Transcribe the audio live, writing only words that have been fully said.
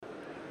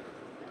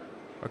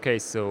Okay,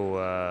 so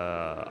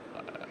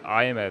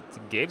I am at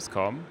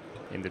Gamescom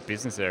in the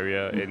business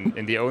area,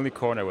 in the only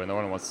corner where no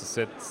one wants to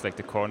sit. It's like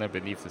the corner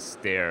beneath the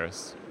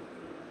stairs.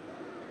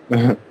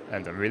 And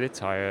I'm really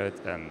tired,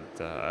 and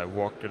I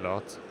walked a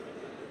lot.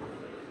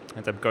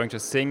 And I'm going to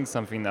sing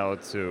something now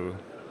to,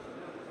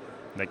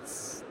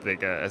 as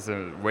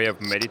a way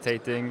of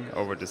meditating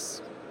over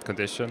this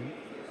condition.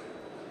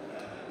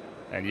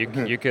 And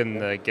you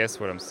can guess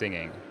what I'm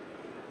singing.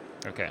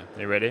 Okay,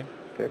 you ready?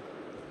 Okay.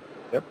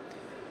 Yep.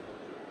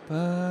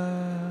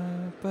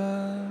 Ba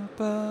ba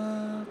ba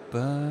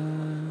ba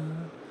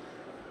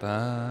ba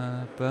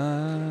ba ba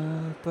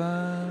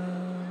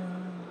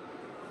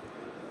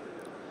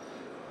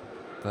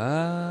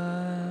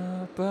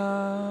ba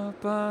ba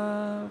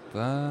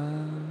ba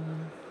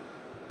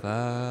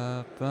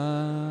ba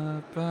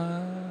ba ba.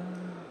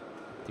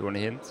 Do you want a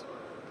hint?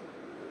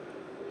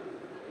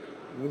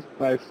 This is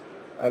nice.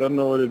 I don't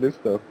know what it is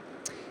though.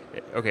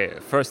 Okay,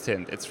 first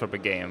hint. It's from a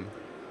game.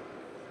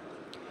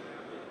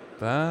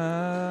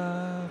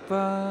 Ba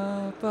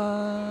ba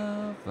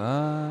ba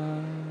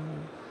ba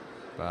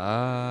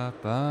ba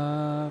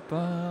ba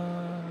ba.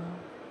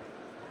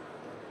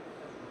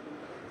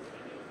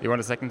 You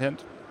want a second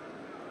hint?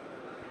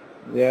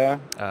 Yeah.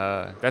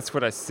 That's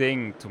what I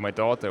sing to my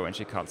daughter when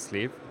she can't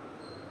sleep.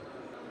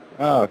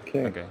 Oh,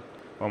 okay. Okay,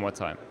 one more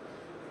time.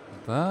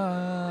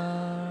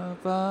 Ba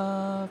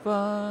ba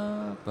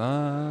ba ba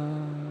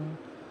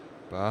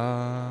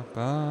ba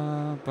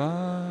ba ba.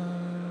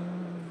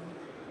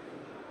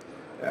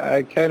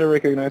 I kind of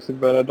recognize it,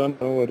 but I don't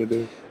know what it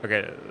is.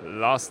 Okay,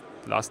 last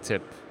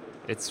tip.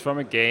 It's from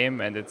a game,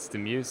 and it's the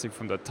music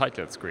from the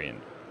title screen.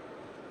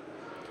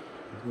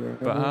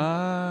 Ba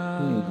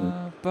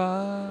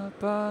ba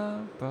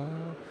ba ba.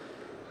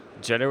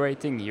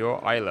 Generating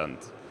your island.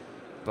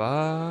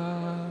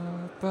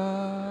 Ba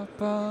ba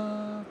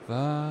ba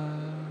ba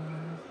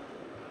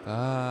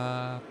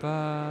ba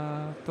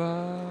ba ba.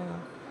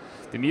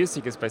 The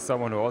music is by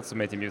someone who also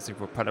made the music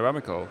for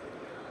Panoramical.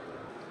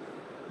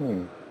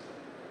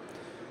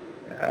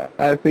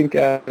 I think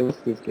I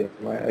lost this game.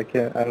 I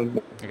can't. I don't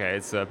know. Okay,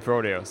 it's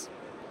Proteus.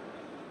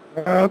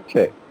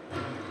 Okay.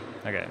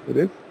 Okay. It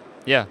is.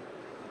 Yeah.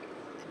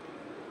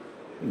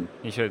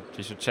 You should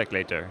check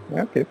later.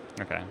 Okay.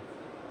 Okay.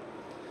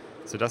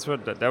 So that's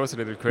what that was a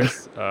little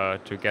quiz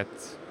to get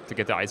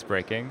the ice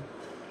breaking.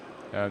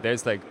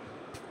 There's like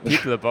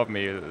people above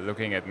me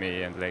looking at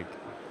me and like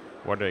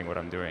wondering what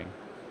I'm doing.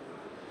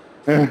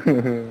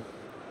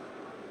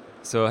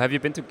 So have you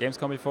been to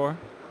Gamescom before?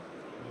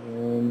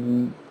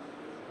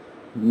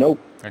 Nope.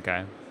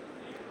 Okay.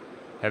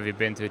 Have you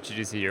been to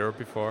GDC Europe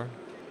before?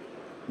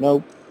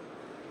 Nope.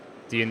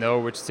 Do you know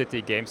which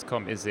city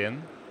Gamescom is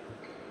in?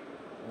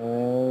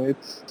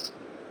 It's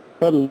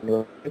Cologne,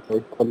 right?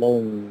 Or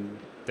Cologne.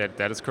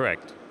 That is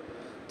correct.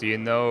 Do you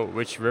know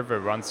which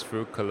river runs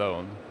through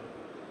Cologne?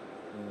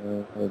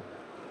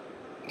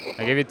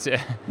 I give it.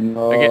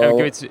 No. I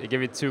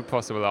give it two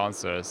possible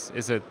answers.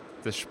 Is it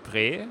the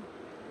Spree,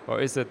 or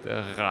is it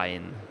the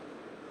Rhine?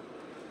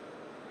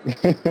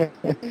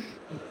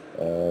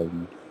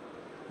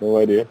 No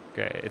idea.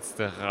 Okay, it's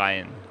the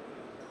Rhine.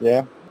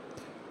 Yeah,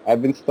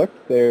 I've been stuck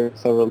there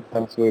several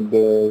times with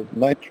the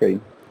night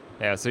train.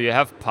 Yeah, so you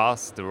have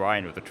passed the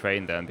Rhine with the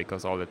train then,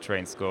 because all the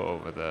trains go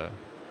over the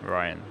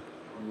Rhine.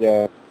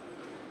 Yeah.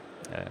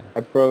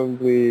 I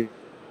probably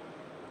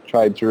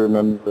tried to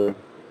remember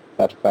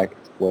that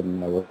fact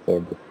when I was there,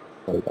 but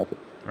I got it.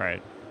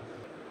 Right.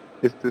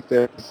 Is this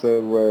the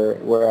episode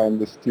where I'm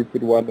the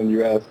stupid one and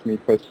you ask me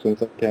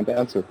questions I can't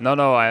answer?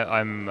 No,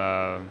 I'm...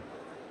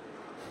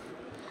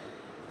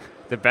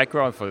 The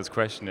background for this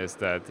question is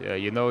that,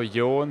 you know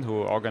Jon,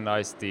 who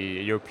organized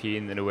the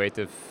European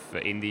Innovative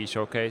Indie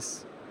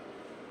Showcase?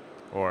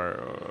 Or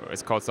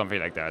it's called something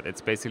like that.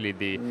 It's basically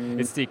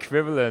it's the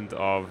equivalent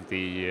of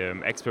the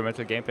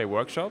experimental gameplay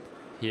workshop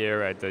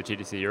here at the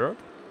GDC Europe.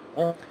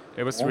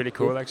 It was really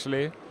cool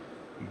actually.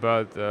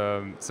 But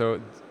so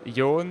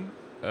Jon,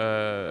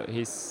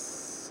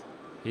 he's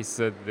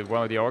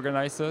one of the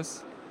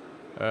organizers.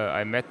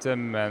 I met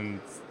him, and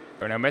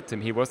when I met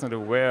him, he wasn't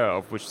aware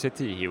of which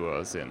city he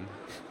was in.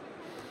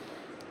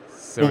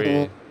 So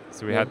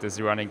we had this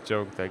running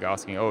joke, like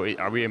asking, "Oh,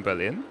 are we in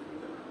Berlin?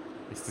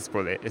 Is this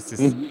Berlin? Is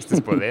this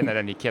Berlin?" And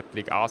then he kept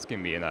like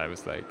asking me, and I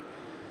was like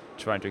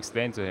trying to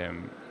explain to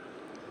him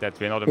that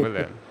we're not in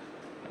Berlin,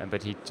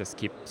 but he just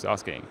keeps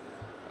asking,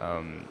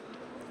 and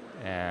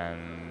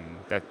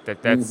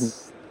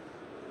that's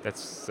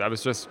I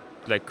was just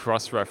like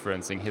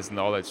cross-referencing his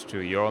knowledge to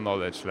your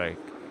knowledge. Like,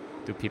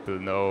 do people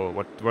know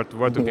what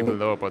do people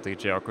know about the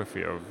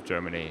geography of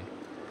Germany?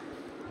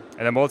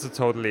 And I'm also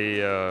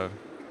totally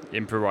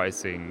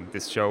improvising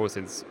this show,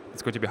 since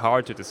it's going to be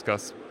hard to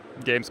discuss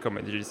Gamescom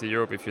and GDC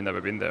Europe if you've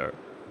never been there.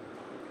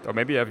 Or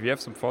maybe you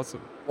have some thoughts.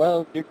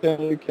 Well, you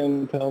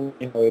can tell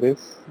me how it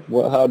is.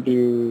 How do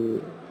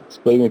you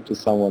explain it to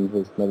someone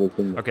who's never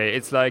been there? Okay,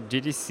 it's like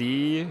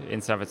GDC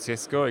in San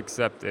Francisco,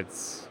 except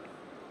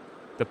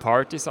the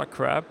parties are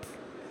crap.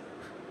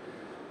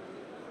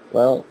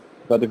 Well,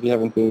 but if you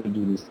haven't been to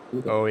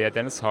GDC... Oh yeah,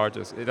 then it's hard.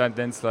 Then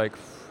it's like,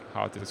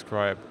 how to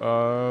describe.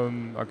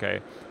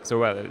 Okay, so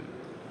well,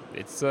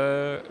 it's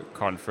a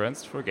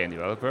conference for game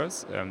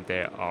developers.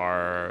 There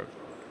are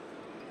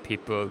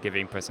people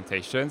giving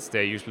presentations.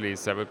 There are usually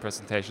several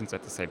presentations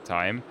at the same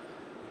time.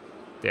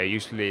 There are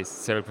usually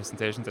several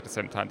presentations at the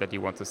same time that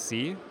you want to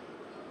see.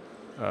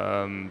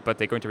 But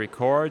they're going to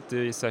record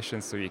the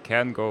sessions, so you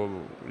can go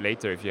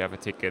later if you have a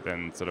ticket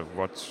and sort of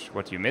watch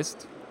what you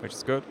missed, which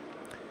is good.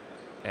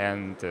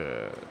 And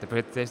the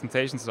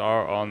presentations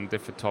are on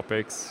different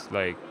topics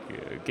like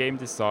game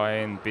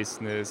design,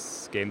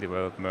 business, game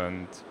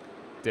development.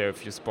 There are a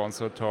few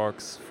sponsor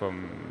talks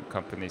from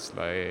companies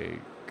like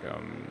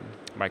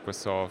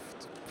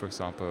Microsoft, for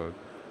example,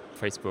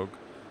 Facebook,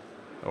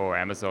 or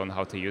Amazon,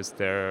 how to use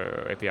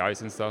their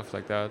APIs and stuff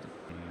like that.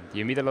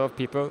 You meet a lot of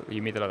people,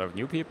 you meet a lot of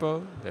new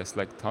people. There's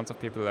like tons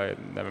of people I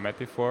never met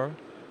before.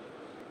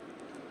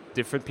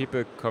 Different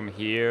people come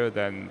here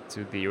than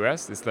to the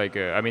US. It's like,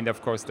 I mean,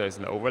 of course, there's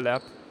an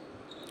overlap,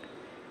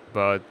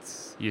 but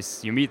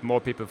you meet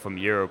more people from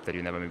Europe that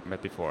you never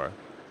met before,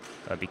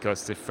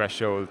 because the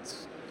threshold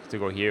to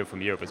go here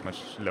from Europe is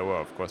much lower,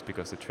 of course,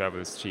 because the travel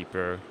is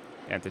cheaper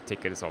and the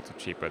ticket is also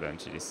cheaper than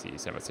GDC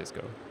San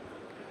Francisco.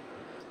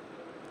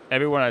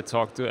 Everyone I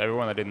talked to,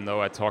 everyone I didn't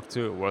know I talked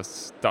to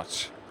was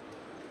Dutch.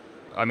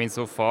 I mean,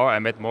 so far I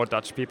met more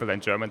Dutch people than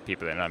German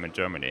people, and I'm in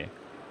Germany.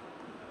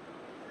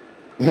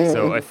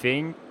 So I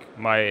think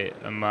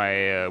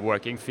my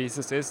working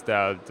thesis is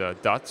that the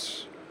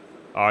Dutch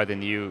are the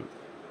new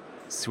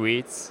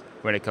Swedes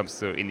when it comes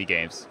to indie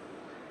games.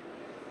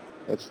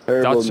 That's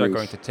terrible Dutch news. are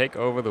going to take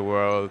over the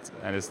world,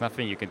 and there's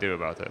nothing you can do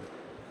about it.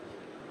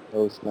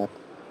 Oh snap!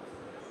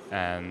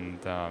 And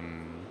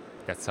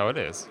that's how it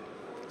is.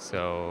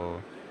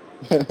 So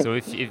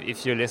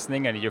if you're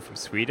listening and you're from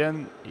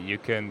Sweden, you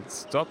can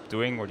stop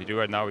doing what you do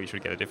right now. You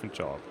should get a different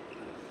job.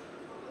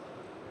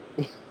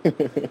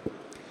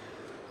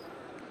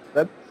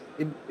 That's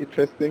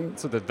interesting.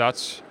 So the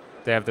Dutch,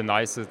 they have the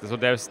nicest. So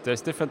there's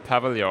different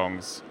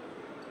pavilions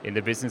in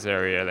the business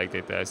area. Like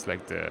there's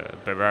like the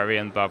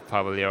Bavarian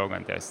pavilion,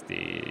 and there's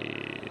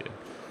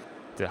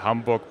the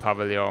Hamburg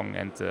pavilion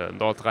and the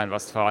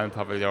Nordrhein-Westfalen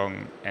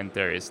pavilion, and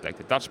there is like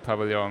the Dutch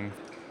pavilion.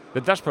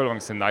 The Dutch pavilion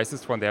is the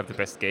nicest one. They have the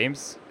best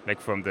games, like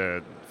from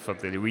the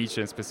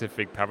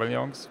region-specific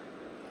pavilions.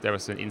 There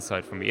was an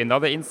insight for me.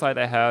 Another insight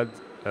I had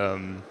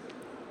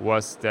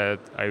was that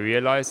I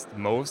realized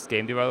most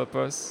game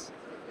developers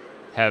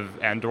have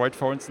Android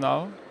phones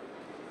now.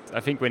 I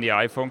think when the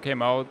iPhone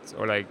came out,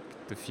 or like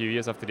the few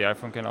years after the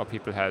iPhone came out,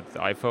 people had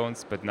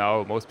iPhones, but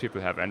now most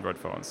people have Android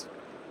phones.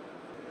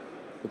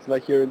 It's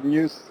like you're a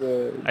news.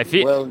 I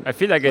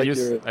feel like a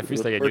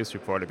like news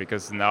reporter,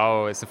 because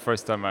now it's the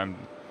first time I'm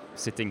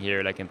sitting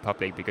here like in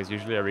public, because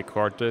usually I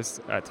record this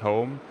at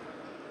home.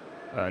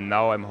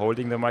 Now I'm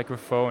holding the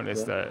microphone,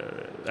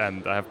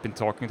 and I have been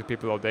talking to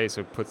people all day,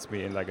 so it puts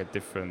me in like a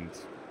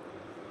different.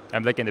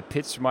 I'm like in a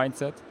pitch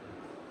mindset,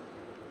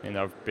 and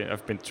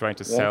I've been trying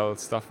to sell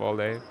stuff all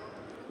day.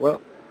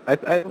 Well,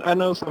 I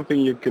know something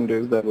you can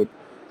do that would.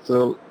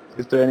 So,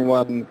 is there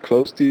anyone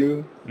close to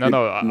you?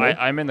 No.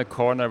 I'm in a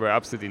corner where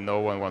absolutely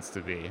no one wants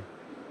to be,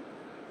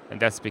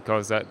 and that's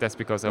because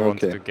I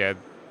wanted to get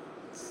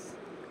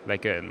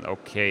like an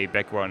okay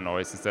background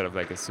noise instead of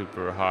like a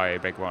super high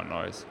background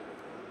noise.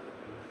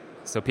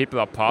 So people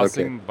are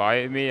passing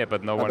by me,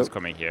 but no one's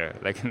coming here.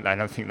 Like I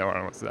don't think no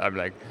one wants to. I'm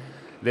like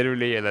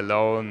literally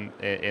alone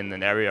in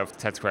an area of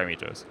 10 square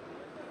meters.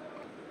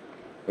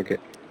 Okay.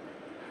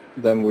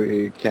 Then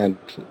we can't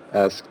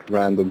ask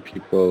random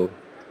people,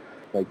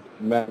 like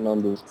men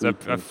on the street.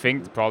 So I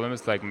think the problem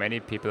is like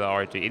many people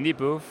are at the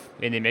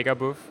indie mega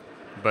booth,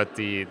 but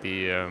the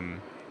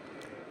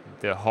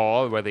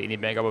hall where the indie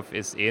mega booth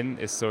is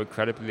so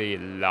incredibly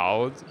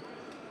loud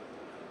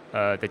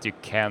that you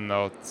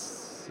cannot.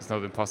 It's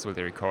not impossible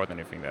to record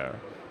anything there.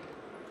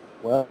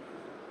 Well,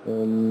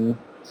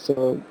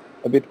 so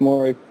a bit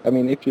more. I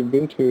mean, if you've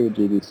been to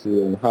GDC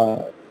and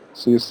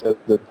so you said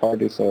the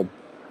parties are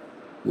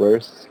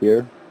worse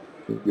here.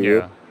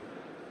 Yeah.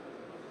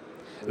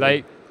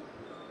 Like.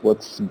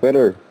 What's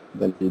better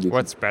than GDC?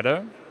 What's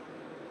better?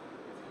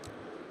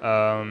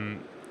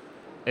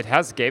 It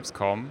has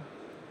Gamescom,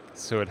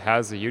 so it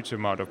has a huge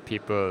amount of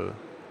people,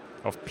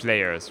 of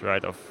players,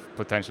 right? Of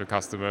potential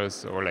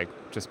customers, or like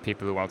just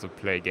people who want to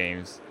play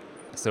games.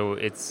 So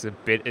it's a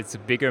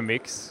bigger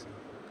mix.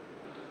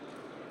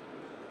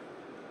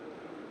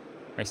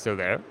 Are you still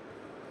there?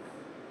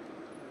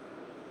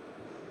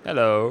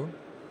 Hello.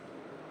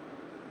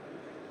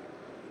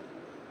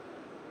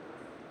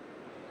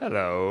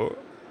 Hello.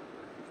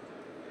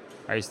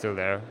 Are you still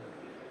there?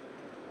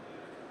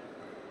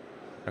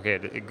 Okay,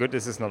 good.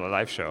 This is not a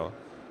live show.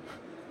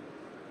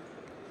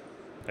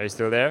 Are you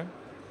still there?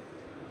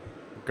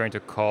 I'm going to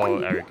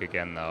call Eric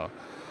again now.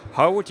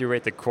 How would you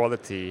rate the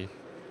quality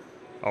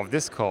of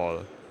this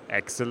call?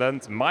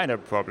 Excellent. Minor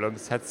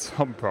problems. Had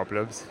some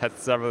problems. Had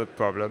several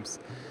problems.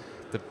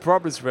 The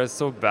problems were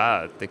so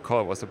bad, the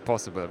call was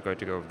impossible. I'm going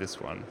to go with this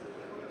one.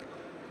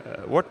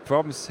 What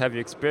problems have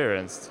you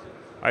experienced?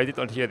 I did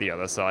not hear the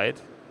other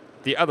side.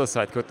 The other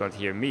side could not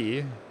hear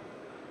me.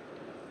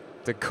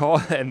 The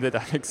call ended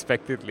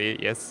unexpectedly,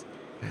 yes.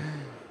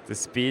 The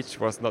speech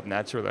was not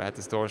natural, I had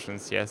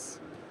distortions, yes.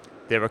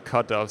 There were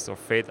cut-offs or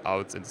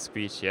fade-outs in the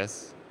speech,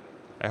 yes.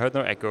 I heard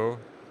no echo.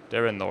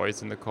 There were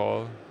noise in the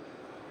call.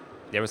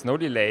 There was no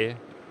delay.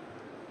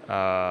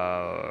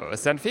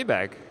 Send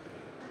feedback.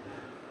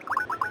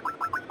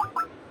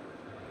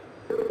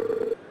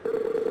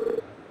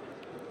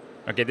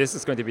 Okay, this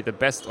is going to be the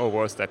best or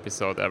worst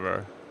episode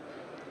ever.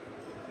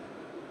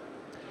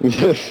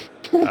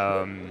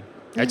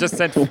 I just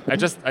sent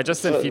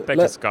feedback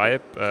to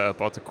Skype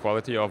about the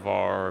quality of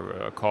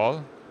our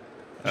call,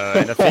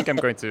 and I think I'm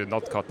going to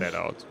not cut that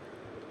out.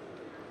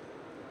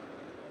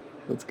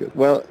 That's good.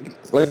 Well,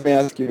 let me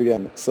ask you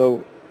again.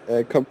 So,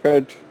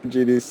 compared to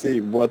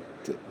GDC,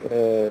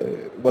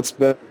 what's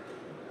better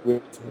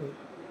with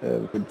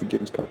the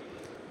Gamescom?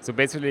 So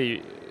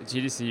basically,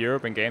 GDC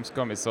Europe and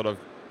Gamescom is sort of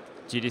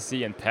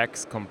GDC and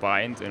PAX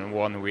combined in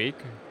 1 week.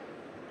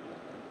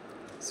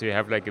 So you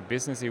have like a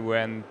business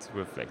event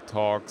with like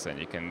talks and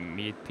you can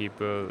meet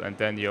people, and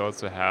then you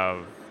also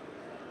have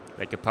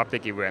like a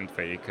public event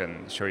where you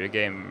can show your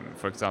game,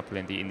 for example,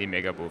 in the Indie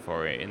Mega booth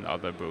or in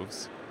other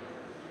booths.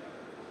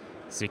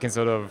 So you can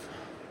sort of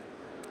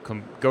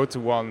go to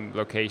one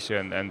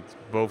location and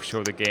both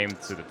show the game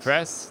to the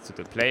press, to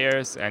the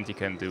players, and you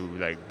can do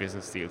like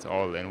business deals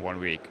all in 1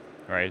 week,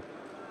 right?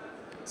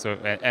 So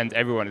and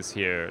everyone is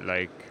here,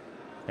 like,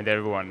 and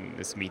everyone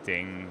is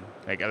meeting,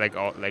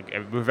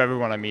 with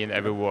everyone I mean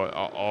everyone,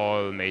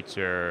 all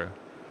major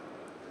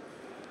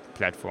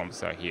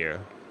platforms are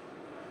here,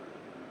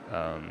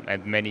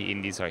 and many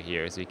indies are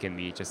here, so you can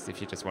meet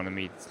if you just want to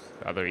meet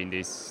other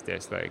indies.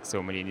 There's like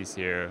so many indies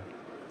here,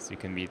 so you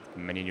can meet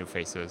many new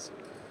faces,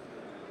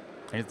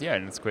 and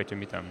it's great to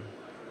meet them.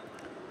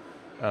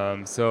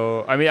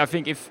 So I mean, I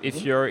think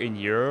if you're in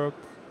Europe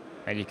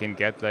and you can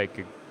get like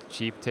a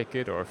cheap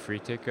ticket or a free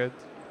ticket,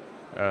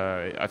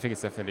 I think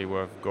it's definitely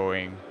worth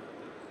going.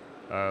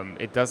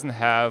 It doesn't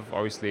have,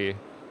 obviously,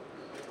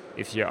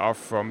 if you are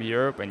from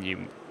Europe and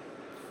you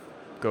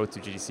go to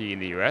GDC in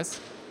the US,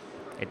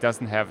 it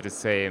doesn't have the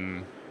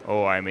same,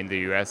 oh, I'm in the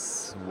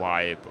US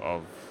vibe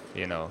of,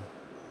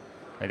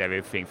 and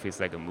everything feels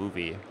like a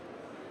movie.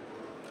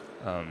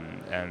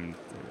 And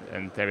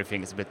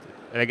everything is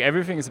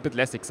a bit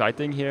less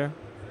exciting here.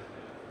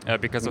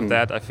 Because of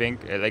that, I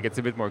think it's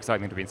a bit more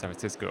exciting to be in San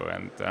Francisco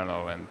and I don't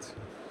know,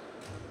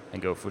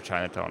 and go through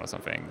Chinatown or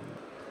something.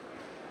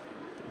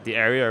 The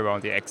area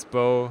around the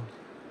expo,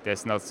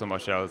 there's not so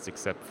much else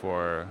except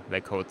for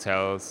like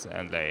hotels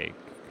and the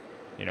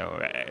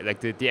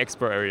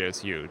expo area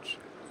is huge.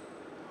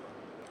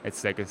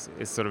 It's like it's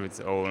sort of its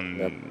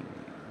own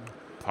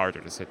part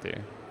of the city.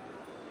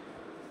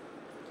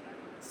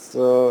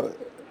 So,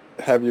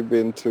 have you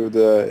been to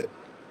the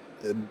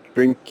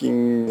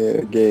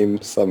drinking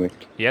game summit?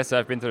 Yes,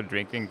 I've been to the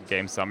drinking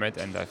game summit,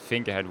 and I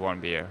think I had 1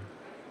 beer.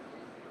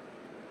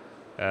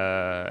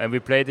 And we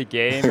played the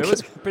game. It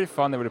was pretty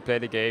fun. We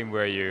played a game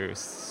where you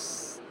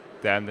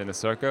stand in a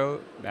circle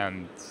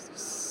and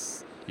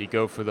you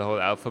go through the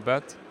whole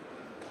alphabet,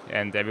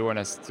 and everyone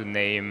has to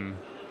name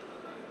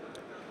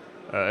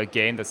a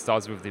game that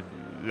starts with the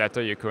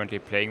letter you're currently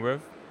playing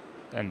with.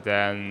 And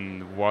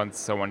then once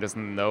someone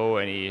doesn't know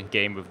any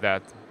game with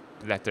that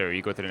letter,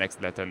 you go to the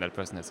next letter and that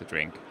person has a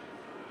drink.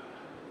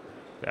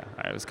 Yeah,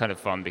 it was kind of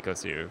fun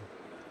because you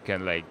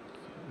can like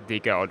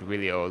dig out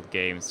really old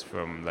games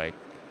from like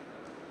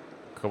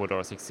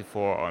Commodore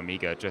 64 or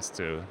Amiga just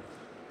to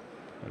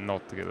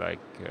not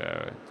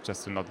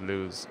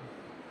lose.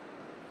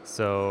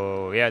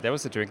 So yeah, there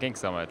was a drinking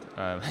summit,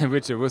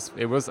 which it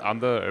was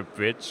under a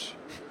bridge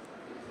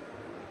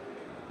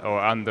or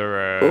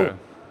under.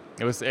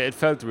 It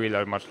felt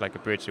really much like a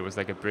bridge. It was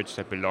like a bridge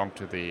that belonged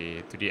to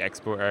the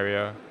expo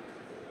area.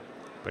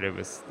 But it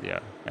was,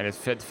 and it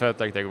felt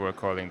like they were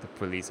calling the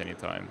police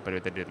anytime,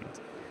 but they didn't.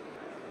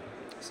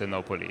 So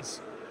no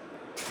police.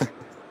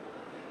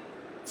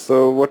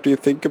 So what do you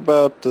think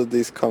about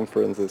these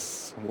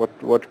conferences?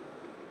 What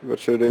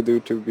should they do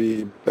to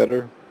be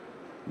better,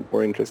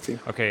 more interesting?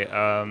 Okay,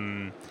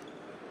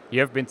 you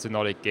have been to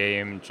Nordic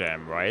Game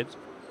Jam, right?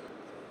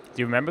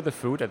 Do you remember the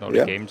food at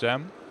Nordic Game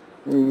Jam?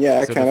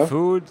 Yeah, so kind of. The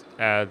food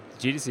at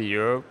GDC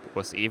Europe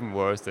was even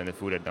worse than the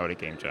food at Nordic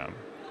Game Jam.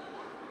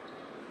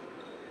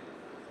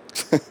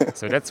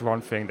 So that's one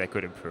thing they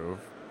could improve.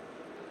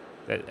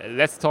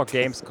 Let's talk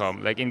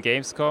Gamescom. Like in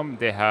Gamescom,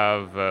 they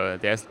have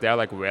there are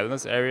like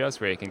wellness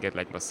areas where you can get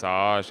like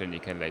massage and you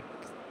can like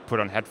put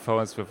on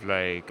headphones with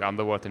like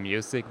underwater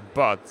music,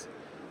 but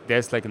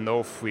there's like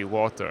no free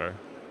water.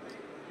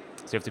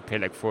 So you have to pay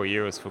like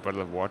 €4 for a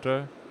bottle of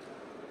water,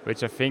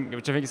 which I think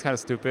is kind of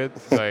stupid.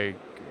 Like,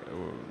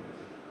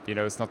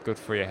 it's not good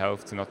for your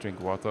health to not drink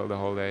water the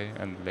whole day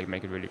and like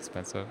make it really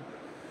expensive.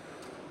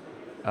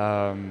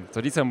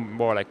 So these are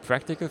more like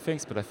practical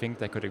things, but I think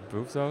they could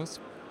improve those.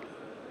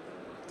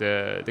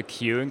 The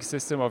queuing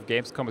system of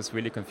Gamescom is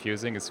really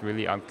confusing. It's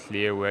really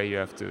unclear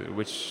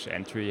which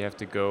entry you have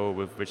to go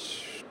with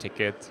which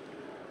ticket,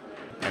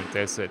 and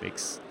there's an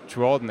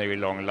extraordinarily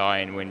long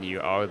line when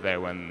you are there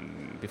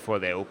before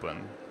they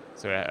open.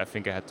 So I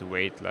think I had to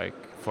wait like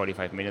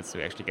 45 minutes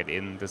to actually get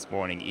in this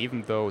morning,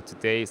 even though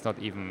today is not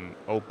even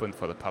open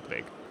for the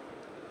public.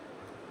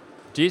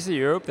 GDC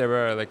Europe, there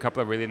were like a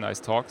couple of really nice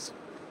talks.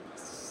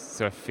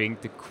 So I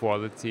think the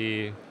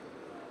quality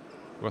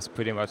was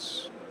pretty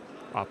much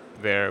up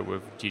there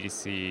with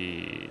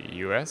GDC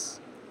US.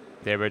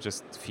 There were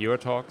just fewer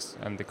talks,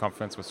 and the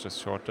conference was just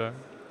shorter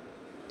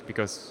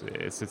because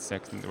it sits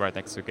right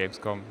next to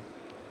Gamescom.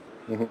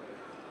 Mhm.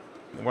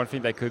 One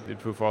thing they could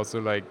improve also,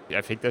 like,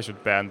 I think they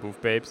should ban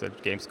booth babes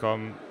at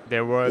Gamescom.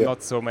 There were Yeah.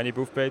 not so many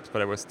booth babes, but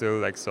there was still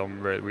like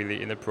some really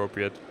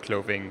inappropriate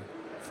clothing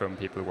from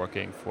people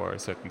working for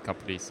certain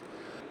companies.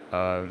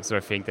 So I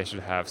think they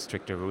should have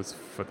stricter rules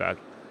for that.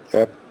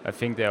 Yeah. I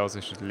think they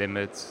also should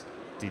limit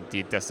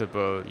the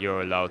decibel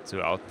you're allowed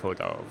to output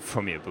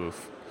from your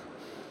booth.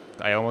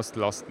 I almost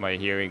lost my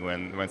hearing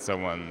when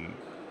someone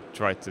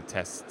tried to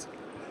test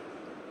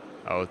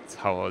out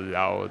how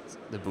loud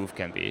the booth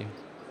can be.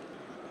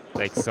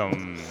 Like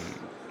some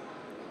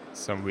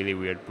really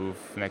weird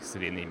booth next to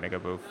the indie mega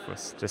booth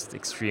was just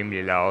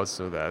extremely loud,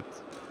 so that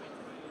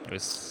it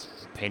was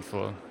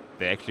painful.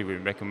 They actually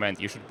would recommend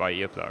you should buy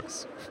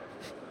earplugs,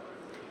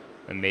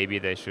 and maybe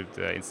they should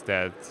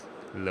instead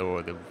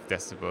lower the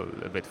decibel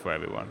a bit for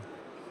everyone.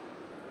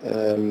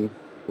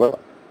 Well,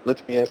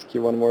 let me ask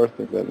you one more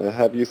thing then.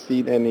 Have you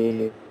seen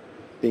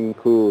anything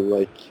cool,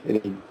 like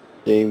any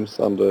games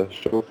on the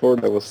show floor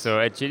that was... So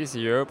at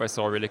GDC Europe, I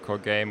saw a really cool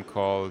game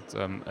called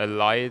A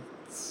Light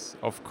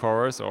of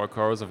Chorus or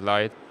Chorus of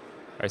Light.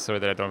 I saw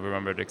that I don't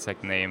remember the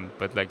exact name,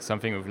 but like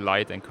something with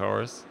light and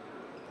chorus,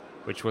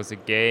 which was a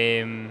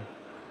game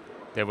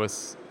that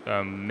was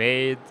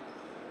made,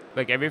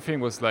 like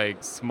everything was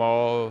like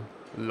small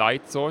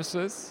light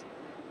sources.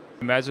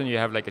 Imagine you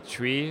have like a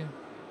tree,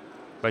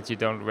 but you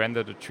don't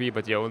render the tree,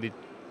 but you only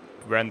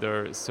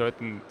render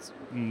certain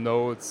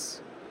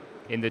nodes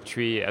in the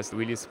tree as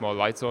really small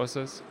light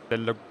sources. That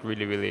looked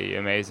really, really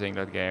amazing,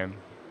 that game.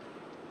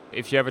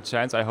 If you have a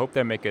chance, I hope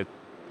they make it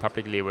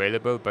publicly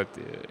available, but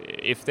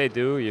if they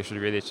do, you should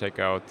really check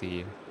out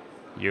the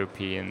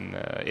European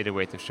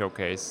Innovative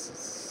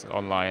Showcase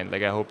online.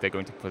 Like, I hope they're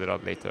going to put it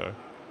out later.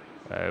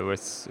 It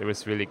was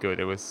really good.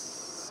 It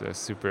was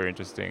super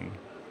interesting,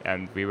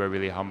 and we were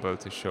really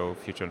humbled to show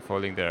Future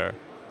Unfolding there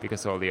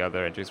because all the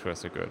other entries were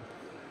so good.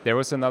 There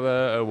was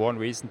another One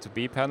Reason to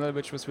Be panel,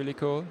 which was really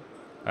cool.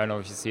 I don't know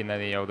if you've seen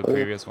any of the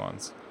previous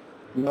ones.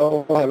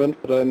 No, I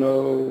haven't, but I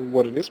know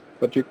what it is.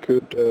 But you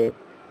could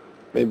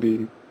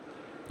maybe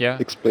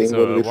explain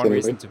what it is One anyway.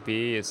 Reason to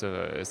Be is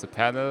a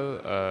panel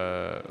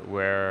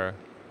where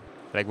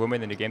like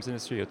women in the games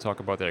industry will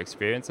talk about their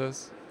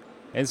experiences.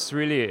 And it's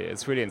really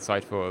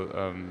insightful.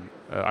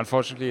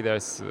 Unfortunately,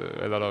 there's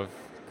a lot of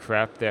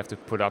crap they have to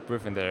put up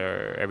with in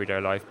their everyday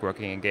life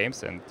working in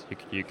games, and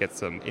you get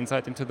some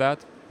insight into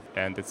that.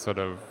 And it's sort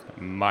of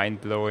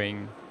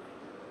mind-blowing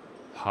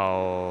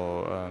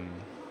how,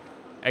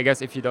 I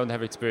guess if you don't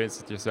have experience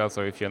it yourself,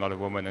 or if you're not a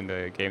woman in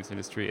the games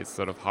industry, it's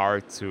sort of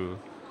hard to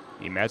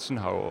imagine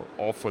how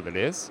awful it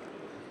is.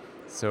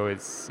 So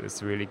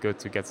it's really good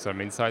to get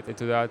some insight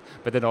into that.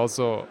 But then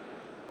also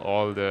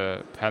all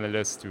the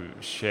panelists to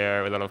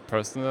share a lot of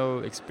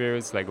personal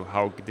experience, like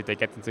how did they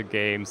get into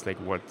games, like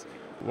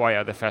why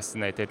are they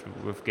fascinated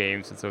with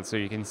games, and so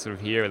you can sort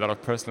of hear a lot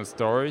of personal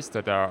stories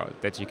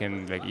that you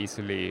can like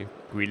easily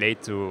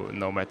relate to,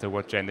 no matter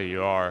what gender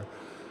you are,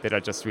 that are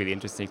just really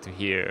interesting to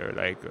hear,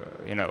 like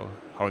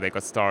how they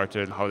got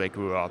started, how they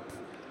grew up,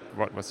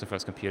 what was the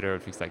first computer,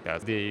 things like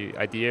that. The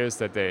idea is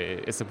that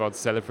it's about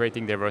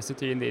celebrating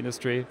diversity in the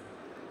industry,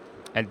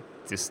 and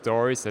the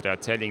stories that are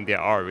telling, they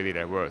are really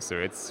diverse. So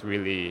it's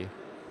really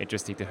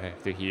interesting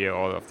to hear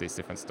all of these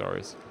different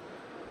stories.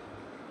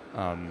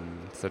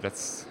 So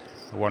that's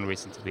One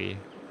Reason to Be.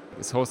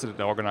 It's hosted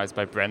and organized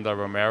by Brenda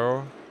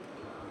Romero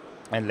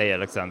and Leigh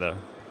Alexander.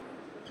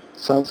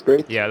 Sounds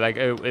great. Yeah, like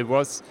it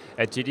was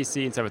at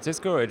GDC in San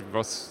Francisco. It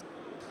was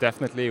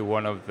definitely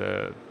one of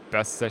the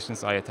best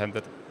sessions I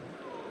attended.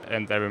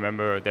 And I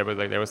remember there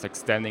was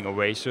standing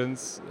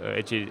ovations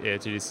at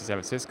GDC San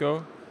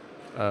Francisco.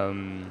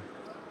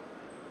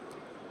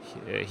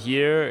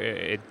 Here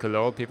in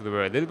Cologne, people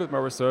were a little bit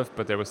more reserved,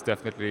 but there was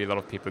definitely a lot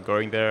of people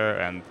going there,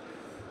 and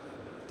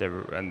there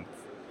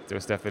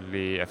was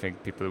definitely, I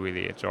think, people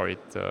really enjoyed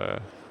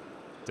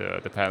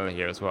the panel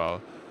here as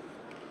well.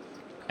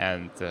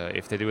 And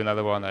if they do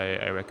another one,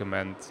 I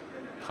recommend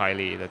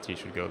highly that you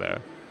should go there.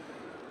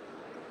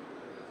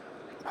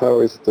 How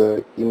is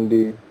the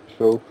indie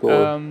show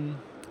floor?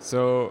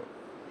 So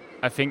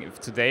I think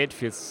today it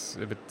feels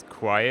a bit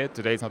quiet.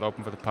 Today it's not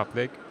open for the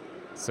public.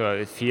 So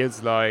it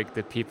feels like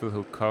the people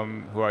who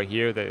are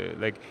here, they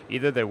like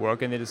either they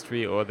work in the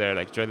industry, or they're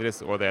like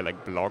journalists, or they're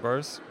like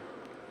bloggers.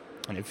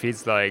 And it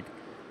feels like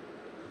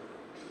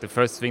the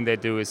first thing they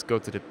do is go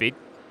to the big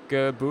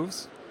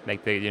booths.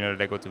 Like they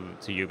go to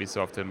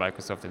Ubisoft and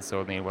Microsoft and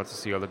Sony and want to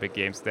see all the big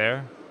games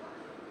there.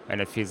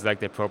 And it feels like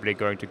they're probably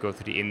going to go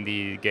to the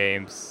indie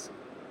games,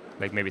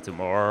 like maybe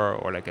tomorrow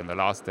or like on the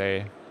last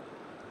day.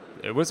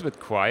 It was a bit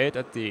quiet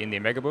at the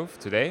indie mega booth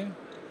today.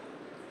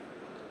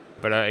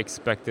 but I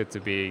expect it to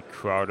be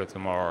crowded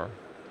tomorrow.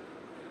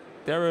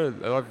 There are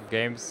a lot of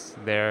games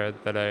there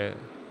that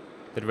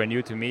were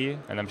new to me,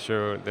 and I'm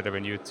sure that they were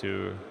new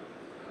to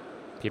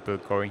people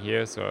going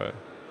here. So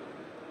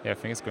yeah, I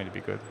think it's going to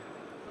be good.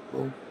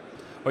 Cool.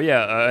 Oh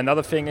yeah,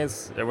 another thing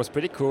is it was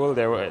pretty cool.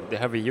 They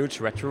have a huge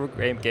retro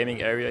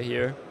gaming area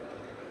here,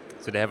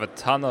 so they have a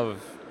ton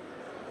of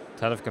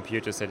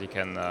computers that you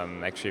can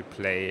actually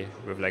play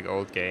with like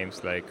old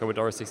games like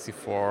Commodore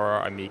 64,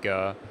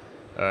 Amiga,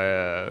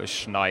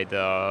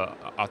 Schneider,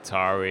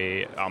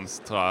 Atari,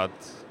 Amstrad.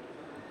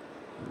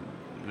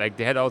 Like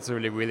they had also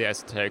really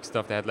esoteric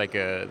stuff. They had like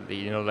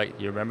like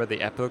you remember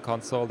the Apple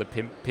console, the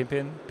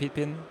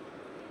Pippin?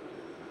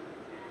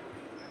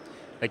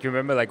 Like you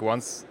remember like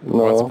once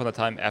upon a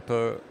time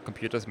Apple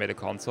computers made a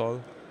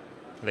console,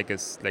 like a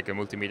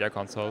multimedia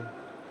console.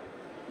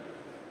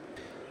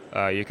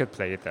 You could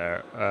play it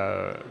there.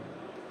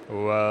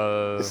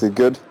 Well, is it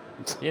good?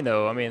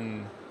 I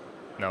mean,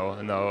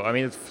 no. I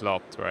mean, it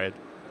flopped, right?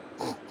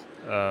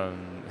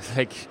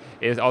 Like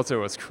it also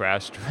was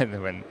crashed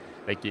when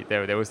like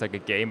there was like a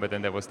game, but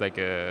then there was like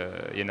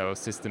a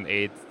System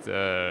 8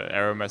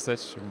 error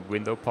message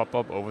window pop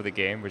up over the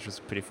game, which was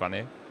pretty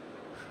funny.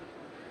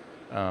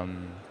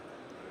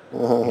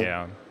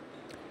 Yeah,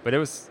 but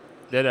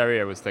that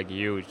area was like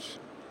huge.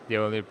 The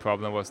only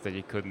problem was that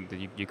you couldn't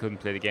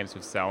play the games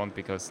with sound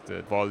because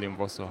the volume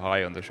was so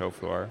high on the show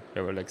floor.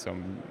 There was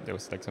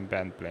some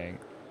band playing,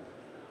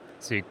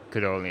 so you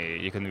couldn't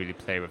really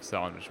play with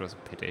sound, which was a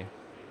pity.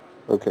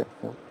 Okay.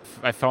 Yeah.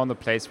 I found a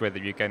place where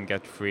you can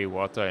get free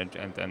water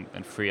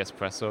and free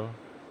espresso.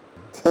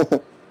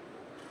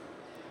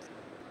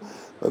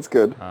 That's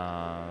good.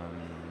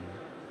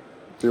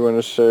 Do you want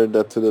to share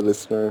that to the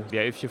listener?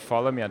 Yeah, if you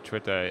follow me on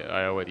Twitter,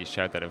 I already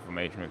shared that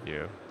information with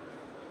you.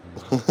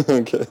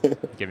 Okay.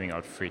 Giving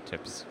out free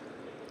tips.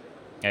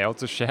 I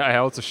also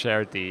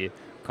shared the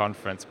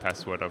conference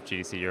password of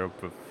GDC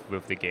Europe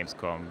with the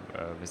Gamescom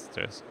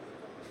visitors.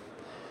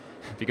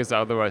 Because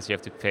otherwise you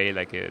have to pay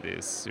like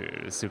this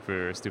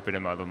super stupid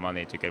amount of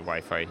money to get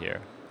Wi-Fi here.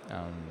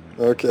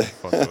 Okay. I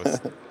thought it was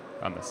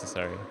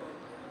unnecessary.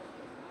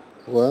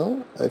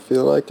 Well, I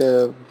feel like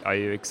Are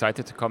you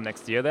excited to come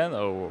next year then,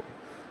 or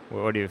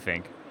what do you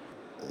think?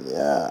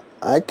 Yeah,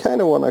 I kind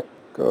of want to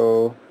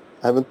go.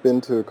 I haven't been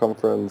to a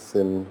conference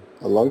in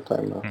a long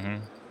time now. Mm-hmm.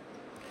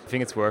 I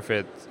think it's worth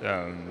it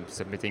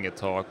submitting a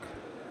talk.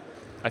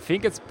 I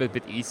think it's a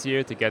bit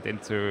easier to get a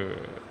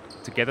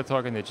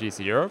talk in the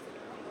GDC Europe.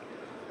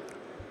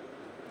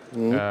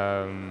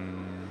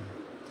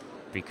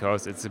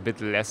 Because it's a bit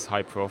less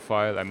high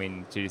profile. I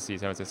mean, GDC San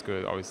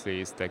Francisco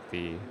obviously is like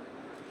the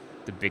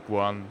big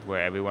one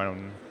where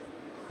everyone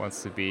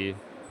wants to be.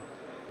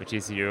 But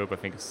GDC Europe, I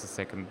think, is the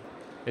second.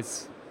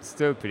 It's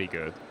still pretty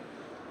good.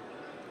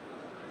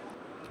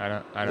 I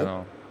don't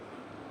know.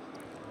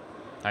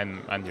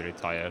 I'm really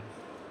tired.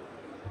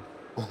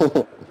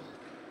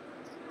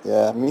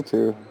 Yeah, me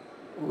too.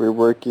 We're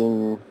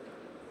working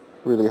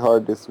really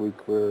hard this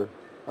week. We're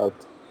out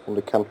on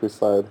the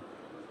countryside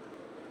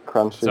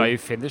crunching. So are you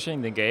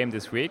finishing the game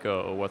this week,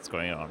 or what's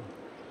going on?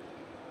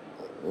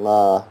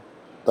 Nah,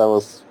 that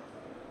was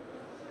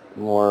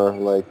more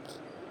like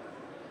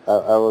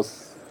I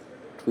was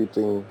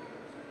tweeting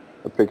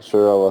a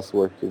picture I was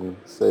working,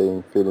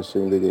 saying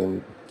finishing the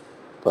game,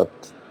 but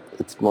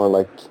it's more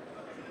like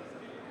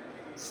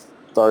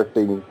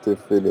starting to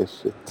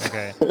finish it.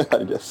 Okay.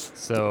 I guess.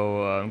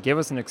 So give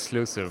us an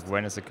exclusive.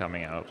 When is it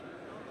coming out?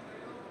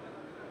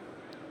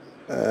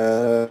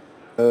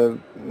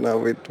 No,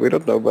 we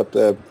don't know, but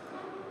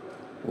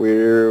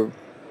we're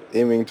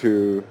aiming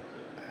to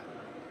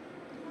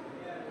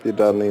be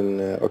done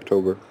in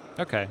October.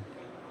 Okay.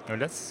 Well,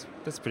 that's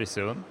pretty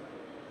soon.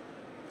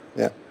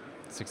 Yeah.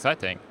 It's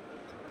exciting.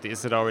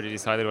 Is it already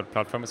decided what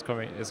platform is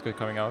coming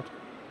out?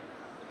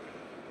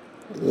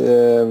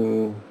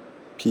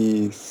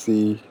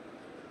 PC,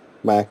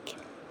 Mac.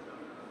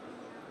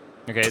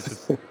 Okay.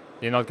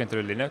 You're not going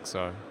to do Linux,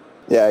 or?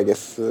 Yeah, I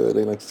guess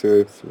Linux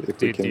too. If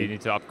Do we can. you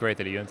need to upgrade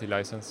the Unity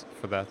license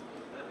for that?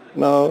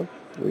 No,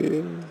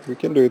 we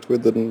can do it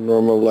with the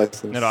normal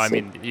license. No, I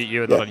mean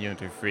you're not on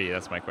Unity free.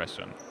 That's my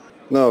question.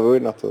 No, we're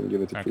not on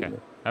Unity free. Okay. No.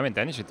 I mean,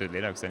 then you should do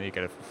Linux. Then you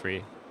get it for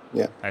free.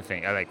 Yeah. I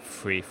think I like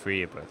free,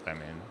 but I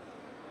mean,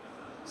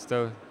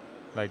 still,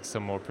 like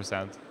some more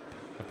percent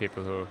of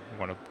people who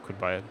could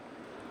buy it.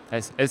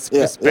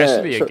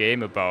 Especially sure. a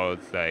game about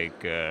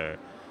like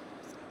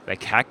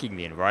hacking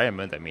the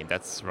environment. I mean,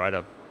 that's right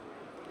up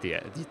the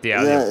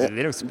alley of the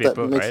Linux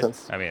people, that makes right?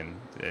 sense. I mean,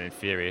 in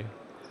theory,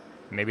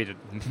 maybe they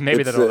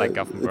don't like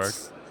Gothenburg,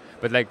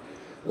 but like.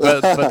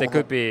 But they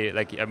could be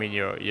like, I mean,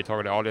 your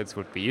target audience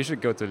would be, you should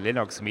go to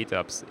Linux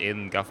meetups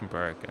in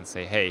Gothenburg and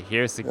say, hey,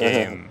 here's a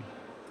game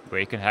where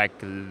you can hack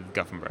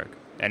Gothenburg,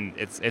 and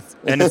it's out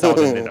in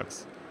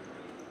Linux.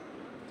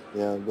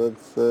 Yeah,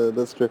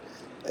 that's true.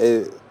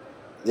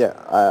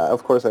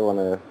 Of course I want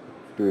to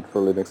do it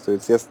for Linux too.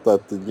 It's just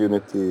that the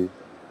Unity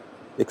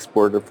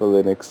exporter for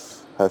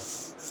Linux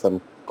has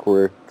some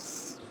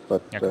quirks,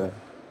 but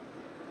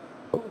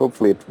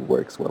hopefully it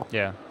works well.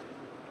 Yeah.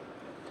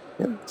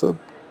 Yeah, so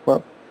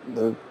Well,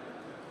 the,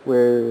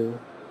 we're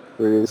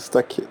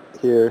stuck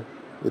here.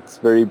 It's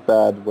very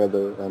bad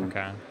weather, and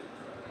Okay.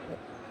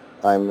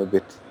 I'm a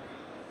bit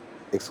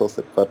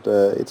exhausted. But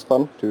it's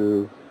fun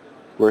to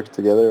work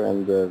together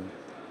and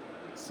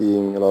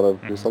seeing a lot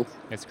of results.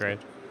 It's So great.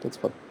 that's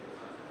fun.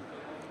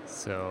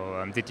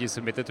 So, did you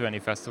submit it to any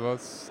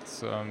festivals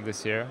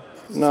this year?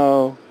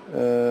 No,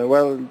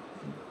 well,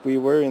 we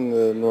were in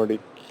the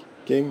Nordic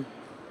game,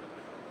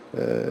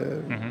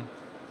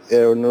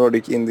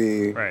 Nordic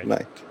Indie Right.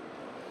 Night,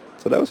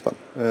 so that was fun.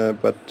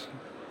 But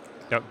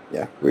Yep.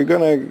 yeah, we're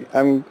gonna.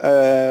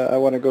 I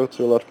want to go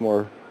to a lot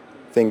more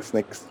things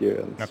next year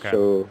and Okay.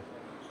 show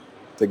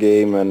the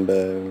game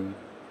and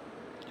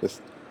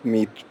just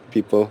meet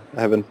people.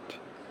 I haven't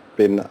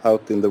been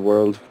out in the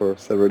world for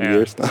several Yeah.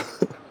 years now,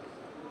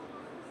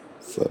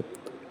 so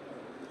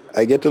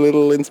I get a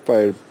little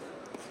inspired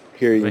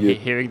hearing you.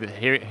 Hearing Be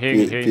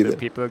the there.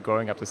 people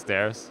going up the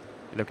stairs,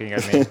 looking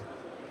at me.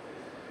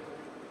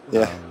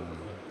 Yeah,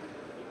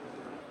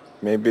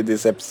 maybe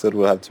this episode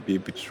will have to be a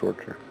bit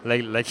shorter.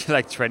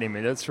 Like 20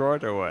 minutes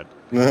short or what?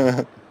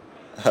 I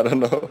don't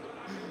know.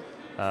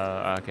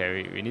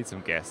 Okay, we need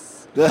some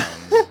guests.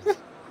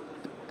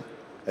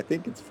 I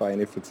think it's fine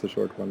if it's a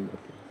short one. But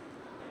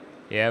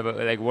Yeah, but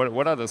like,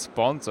 what are the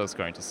sponsors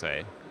going to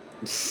say?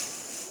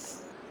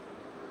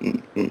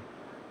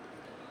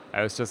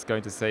 I was just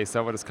going to say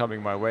someone is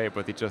coming my way,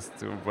 but he just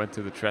went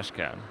to the trash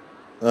can.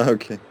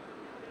 Okay.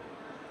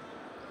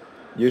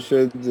 You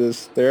should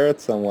stare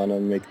at someone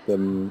and make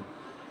them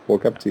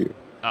walk up to you.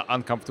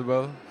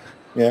 Uncomfortable?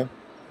 Yeah.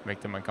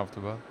 Make them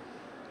uncomfortable.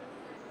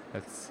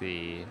 Let's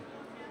see.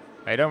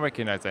 I don't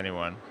recognize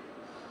anyone.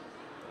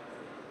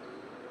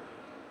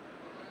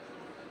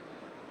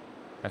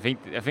 I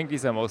think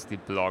these are mostly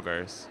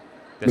bloggers.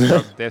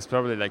 There's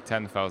probably like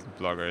 10,000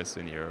 bloggers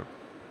in Europe.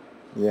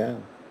 Yeah.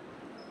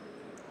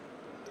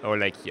 Or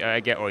like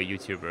or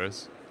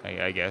YouTubers,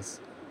 I guess.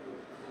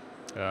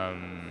 The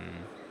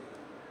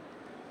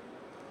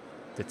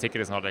ticket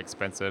is not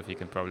expensive. You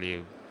can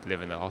probably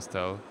live in a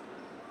hostel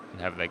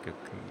and have like a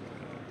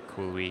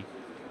cool week.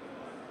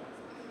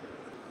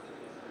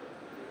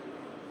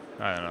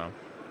 I don't know.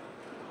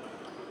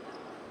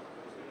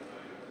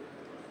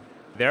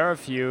 There are a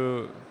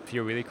few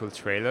really cool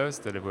trailers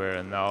that were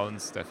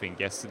announced, I think,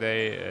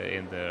 yesterday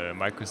in the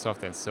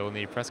Microsoft and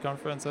Sony press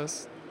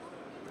conferences.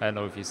 I don't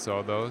know if you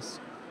saw those.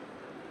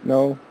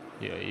 No.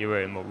 Yeah, you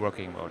were in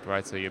working mode,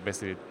 right? So you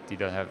basically you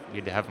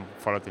haven't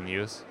followed the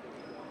news.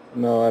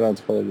 No, I don't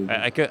follow the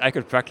I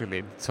could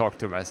practically talk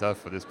to myself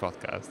for this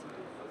podcast.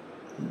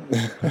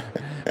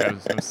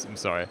 I'm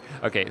sorry.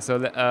 Okay, so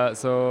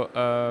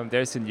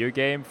there's a new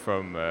game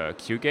from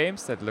Q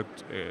Games that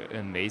looked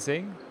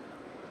amazing,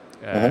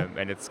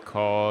 and it's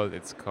called.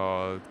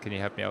 Can you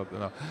help me out?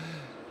 No,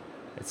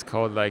 it's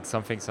called like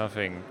something.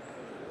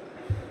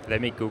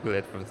 Let me Google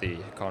it with the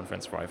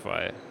conference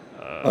Wi-Fi.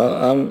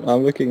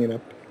 I'm looking it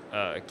up.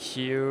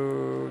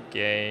 Q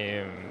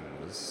Gamescom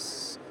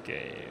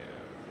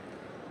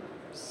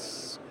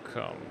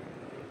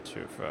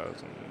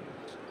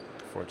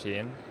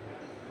 2014.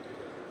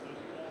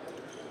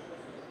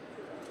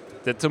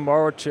 The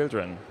Tomorrow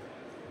Children.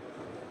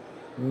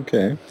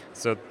 Okay.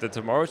 So the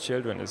Tomorrow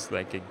Children is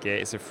like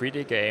it's a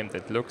 3D game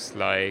that looks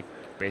like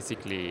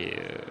basically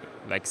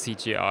like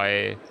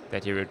CGI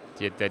that you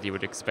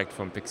would expect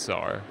from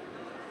Pixar.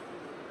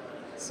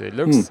 So it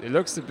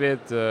looks a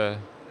bit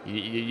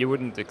you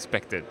wouldn't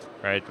expect it,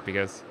 right?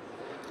 Because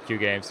Q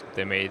Games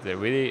they made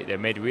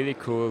really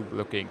cool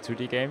looking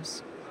 2D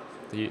games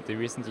the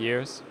recent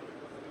years.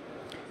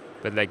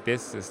 But like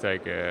this is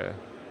like a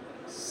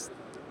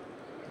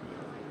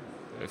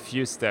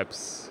few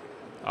steps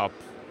up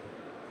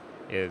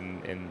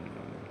in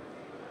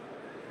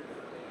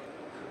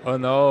Oh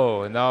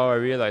no, now I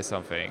realize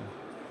something.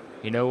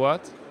 You know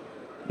what?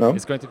 No.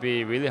 It's going to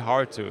be really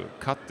hard to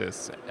cut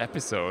this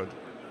episode.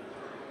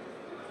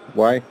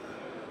 Why?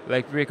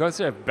 Like because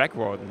you have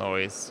background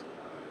noise.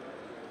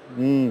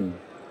 Oh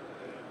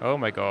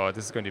my god,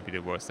 this is going to be the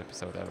worst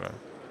episode ever.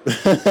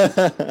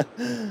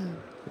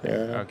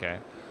 Yeah. Okay.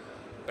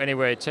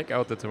 Anyway, check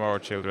out the Tomorrow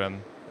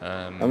Children.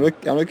 I'm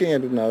looking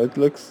at it now. It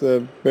looks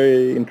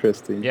very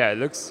interesting. Yeah, it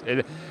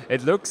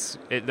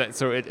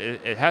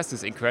has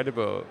this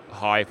incredible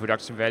high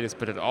production values,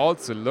 but it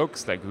also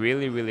looks like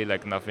really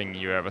like nothing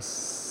you ever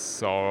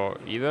saw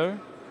either.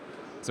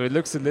 So it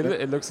looks a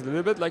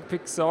little bit like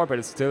Pixar, but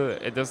it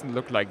doesn't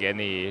look like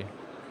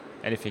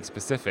anything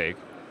specific.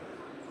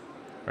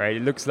 Right?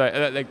 It looks like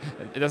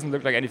it doesn't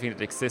look like anything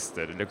that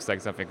existed. It looks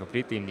like something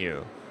completely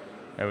new.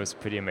 It was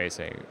pretty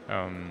amazing.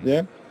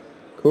 Yeah.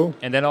 Cool.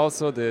 And then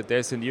also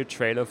there's a new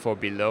trailer for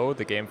Below,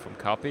 the game from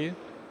Copy,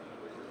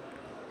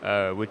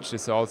 which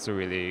is also a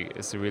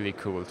really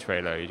cool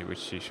trailer,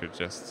 which you should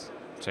just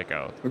check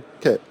out.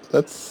 Okay,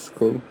 that's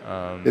cool.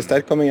 Is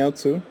that coming out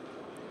soon?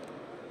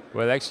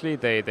 Well, actually,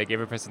 they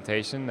gave a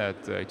presentation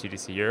at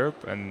GDC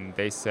Europe, and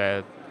they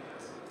said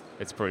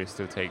it's probably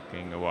still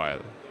taking a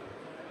while.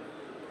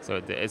 So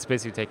it's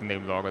basically taking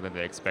them longer than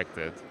they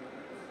expected.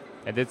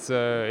 And it's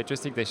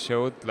interesting. They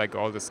showed like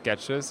all the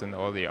sketches and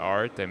all the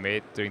art they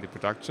made during the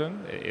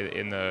production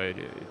in the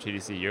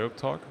GDC Europe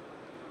talk.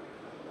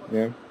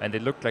 Yeah. And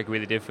it looked like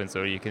really different.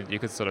 So you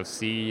could sort of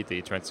see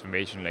the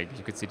transformation. Like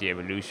you could see the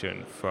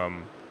evolution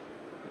from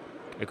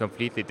a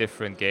completely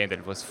different game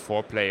that was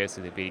 4 players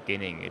in the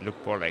beginning. It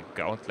looked more like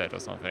Gauntlet or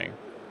something,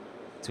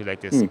 to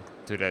like this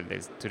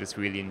to this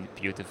really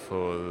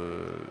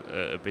beautiful,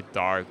 a bit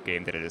dark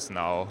game that it is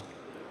now.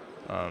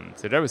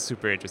 So that was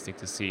super interesting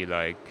to see.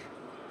 Like,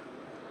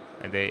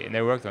 and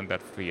they worked on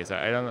that for years.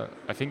 I don't know.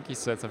 I think he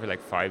said something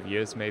like 5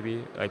 years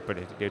maybe. Like, but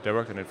they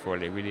worked on it for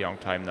a really long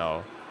time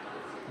now.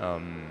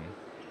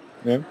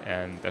 Yeah.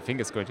 And I think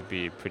it's going to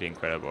be pretty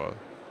incredible.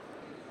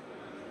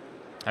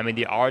 I mean,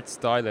 the art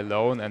style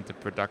alone and the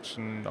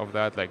production of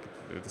that, like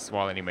the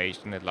small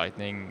animation and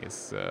lightning,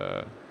 is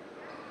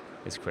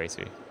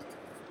crazy.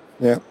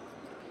 Yeah.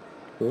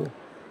 Cool.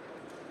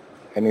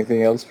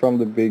 Anything else from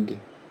the big?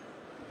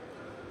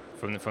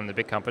 From the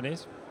big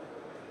companies?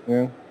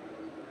 Yeah.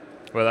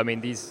 Well, I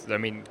mean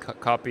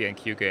Copy and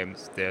Q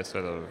Games, they're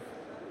sort of,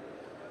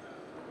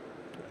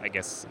 I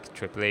guess,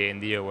 AAA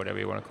indie or whatever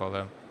you want to call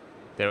them.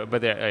 They're a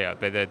bit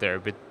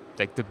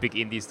like the big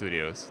indie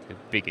studios,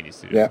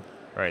 Yeah.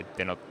 right?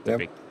 They're not the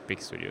Yep.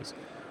 big studios.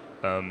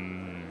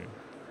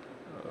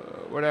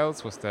 What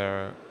else was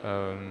there?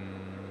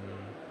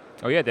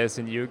 Oh yeah, there's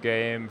a new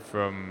game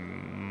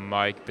from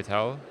Mike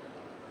Patel,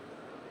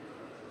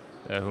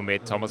 who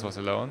made Thomas Was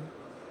Alone.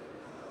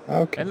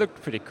 Okay. And it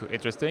looked pretty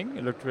interesting.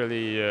 It looked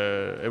really.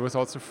 It was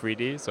also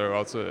 3D, so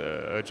also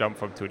a jump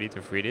from 2D to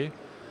 3D,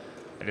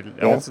 and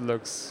it also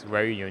looks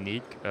very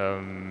unique.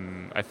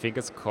 I think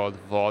it's called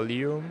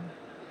Volume.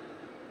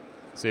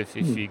 So if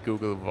you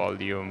Google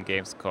Volume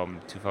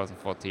Gamescom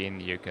 2014,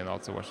 you can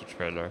also watch the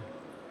trailer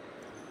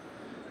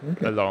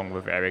along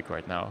with Eric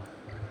right now.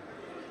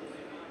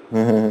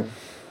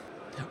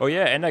 Oh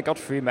yeah, and I got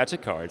 3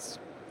 Magic cards.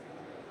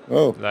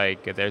 Oh.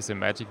 Like there's a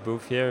Magic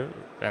booth here,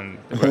 and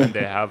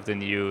they have the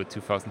new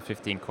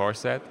 2015 core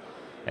set,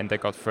 and I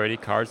got 30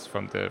 cards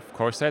from the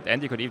core set,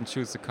 and you could even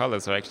choose the color.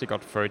 So I actually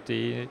got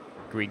 30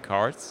 green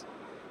cards,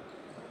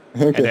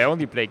 and I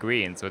only play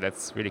green, so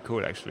that's really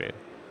cool actually.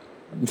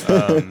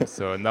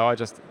 So now I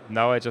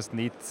just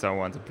need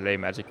someone to play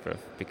Magic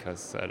with,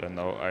 because I don't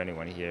know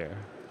anyone here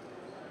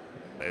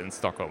in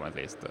Stockholm at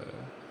least.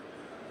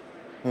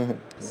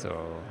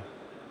 So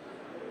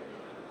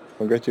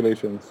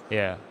congratulations.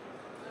 Yeah.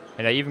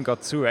 And I even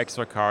got 2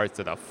 extra cards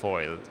that are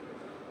foiled,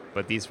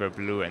 but these were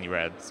blue and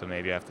red, so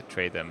maybe I have to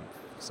trade them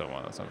for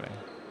someone or something.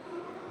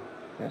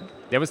 Yeah.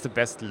 That was the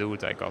best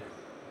loot I got.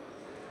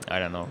 I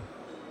don't know.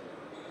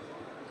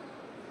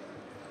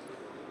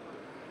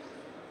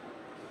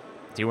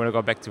 Do you want to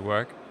go back to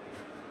work?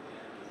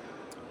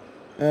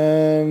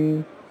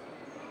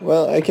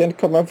 Well, I can't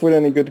come up with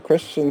any good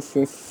questions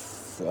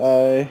since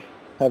I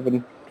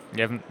haven't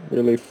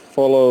really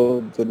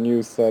followed the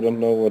news, so I don't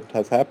know what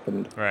has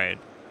happened. Right.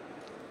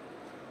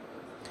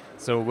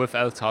 So with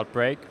Elf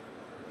Outbreak,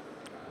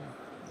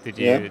 did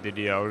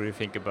you already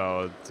think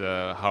about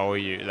how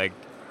you, like,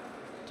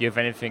 do you have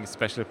anything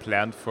special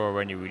planned for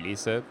when you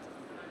release it?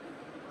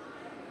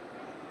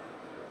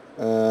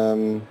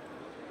 I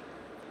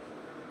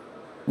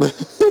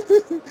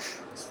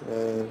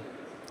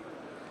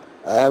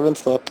haven't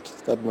thought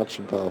that much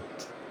about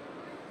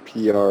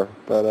PR,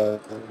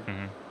 but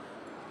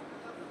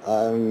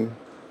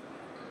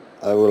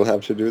I will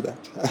have to do that.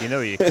 You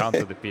know you can't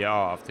do the PR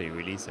after you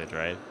release it,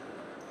 right?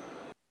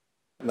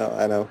 No,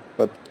 I know,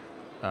 but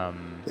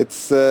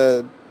it's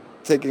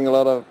taking a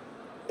lot of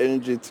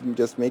energy to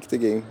just make the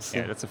game. So.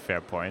 Yeah, that's a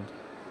fair point.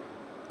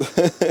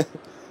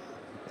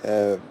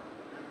 I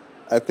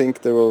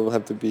think there will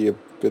have to be a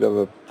bit of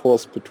a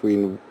pause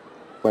between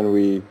when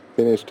we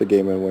finish the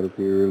game and when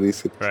we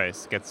release it.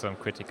 Right, get some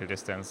critical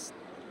distance.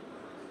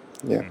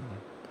 Yeah.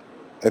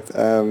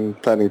 I'm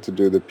planning to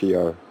do the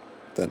PR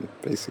then,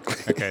 basically.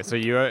 Okay, so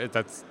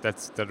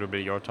that will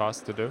be your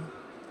task to do?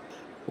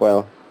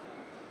 Well,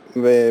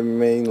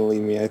 mainly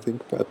me, I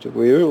think, but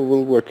we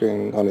will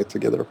working on it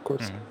together, of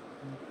course.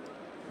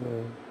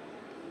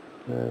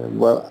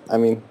 Well, I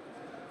mean,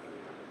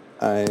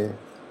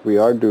 we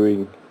are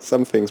doing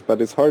some things,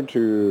 but it's hard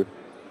to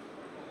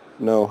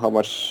know how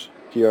much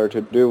PR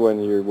to do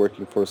when you're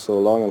working for so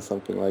long on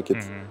something. Like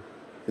it's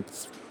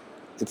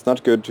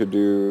not good to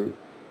do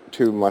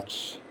too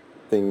much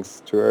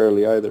things too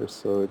early either.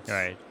 So it's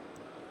right.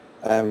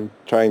 I'm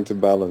trying to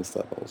balance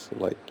that also.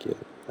 Like,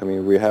 I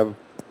mean, we have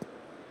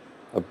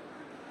a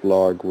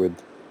blog with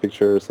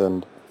pictures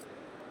and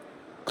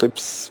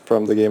clips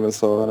from the game and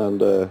so on,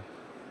 and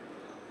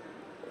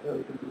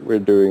we're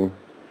doing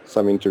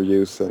some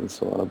interviews and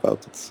so on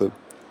about it. So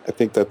I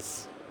think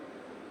that's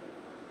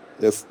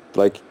just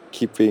like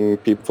keeping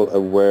people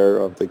aware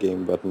of the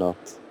game, but not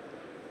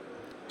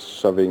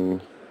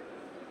shoving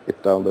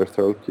it down their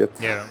throat yet.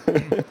 Yeah.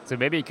 So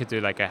maybe you could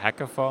do like a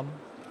hackathon.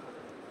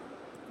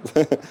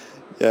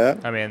 Yeah.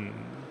 I mean,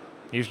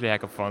 usually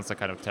hackathons are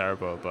kind of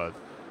terrible, but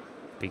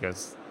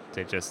because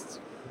they just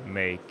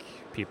make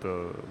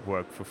people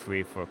work for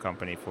free for a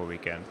company for a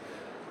weekend.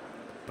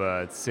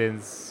 But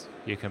since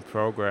you can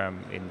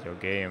program in your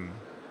game,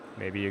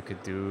 maybe you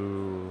could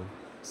do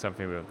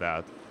something with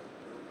that.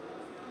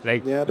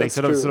 Yeah, Like that's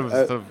true.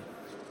 sort of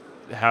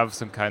have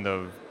some kind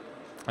of.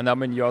 And I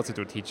mean, you also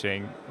do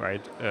teaching,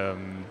 right?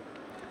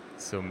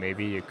 So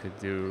maybe you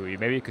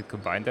could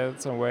combine that in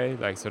some way,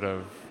 like sort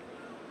of,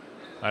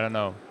 I don't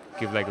know,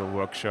 give like a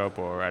workshop,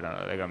 or I don't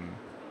know, like I'm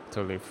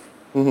totally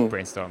Mhm.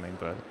 brainstorming,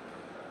 but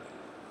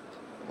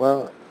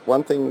Well,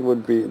 one thing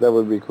would be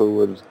cool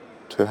would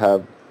to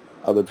have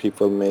other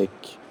people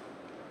make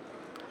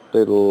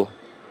little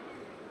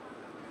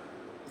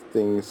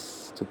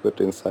things to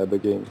put inside the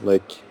game.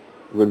 Like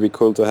it would be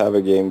cool to have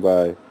a game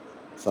by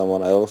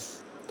someone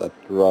else that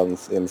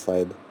runs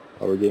inside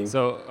our game.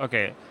 so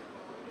okay,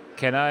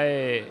 can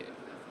I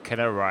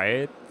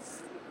write?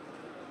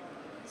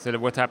 So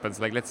what happens?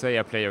 Like, let's say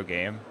I play your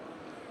game,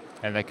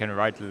 and I can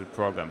write little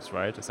programs,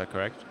 right? Is that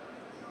correct?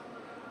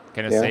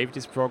 Can I Yeah. save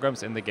these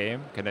programs in the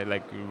game? Can I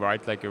like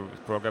write like a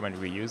program and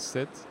reuse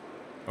it,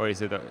 or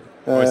is it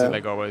Uh,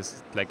 like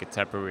always like a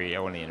temporary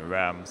only in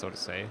RAM, so to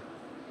say?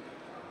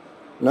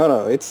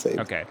 no, it's saved.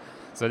 Okay,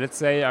 so let's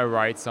say I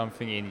write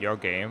something in your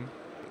game.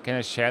 Can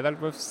I share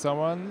that with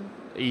someone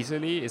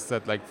easily? Is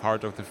that like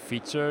part of the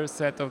feature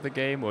set of the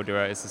game, or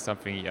is this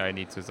something I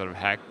need to sort of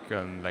hack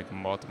and like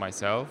mod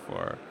myself,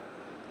 or?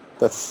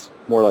 That's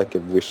more like a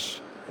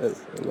wish,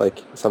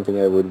 like something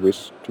I would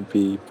wish to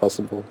be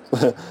possible.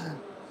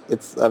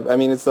 I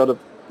mean, it's not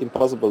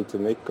impossible to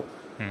make.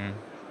 Mhm.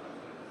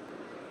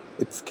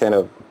 It's kind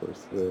of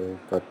course,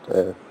 but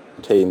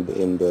contained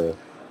in the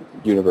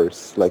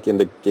universe, like in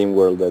the game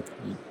world that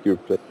you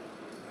play.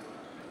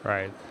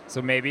 Right.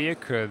 So maybe you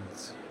could.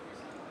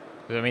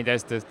 I mean,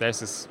 there's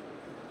this.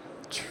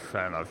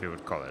 I don't know if you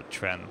would call it a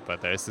trend,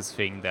 but there's this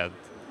thing that,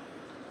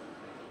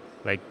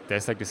 like,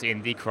 there's like this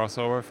indie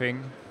crossover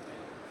thing,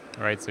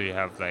 right? So you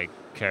have like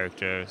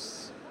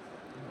characters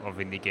of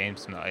indie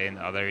games in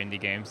other indie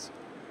games.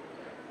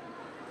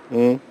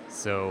 Mm,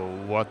 So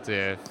what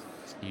if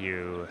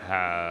you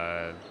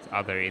had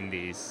other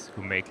indies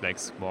who make like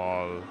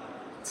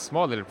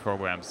small little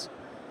programs?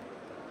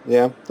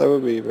 yeah, that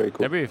would be very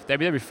cool.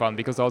 That'd be fun,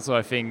 because also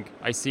I think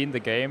I seen the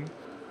game,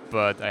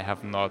 but I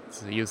have not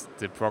used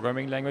the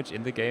programming language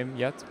in the game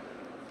yet.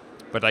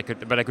 But I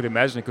could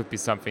imagine it could be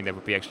something that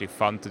would be actually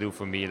fun to do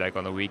for me, like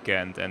on a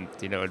weekend, and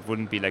it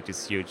wouldn't be like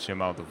this huge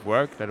amount of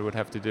work that I would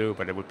have to do,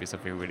 but it would be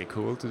something really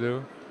cool to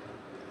do,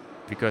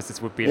 because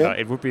Yeah,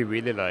 it would be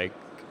really like,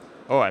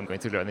 oh, I'm going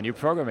to learn a new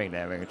programming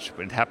language,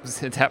 but it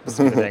happens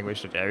to be the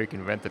language that Eric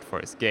invented for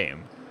his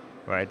game,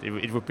 right?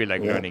 It would be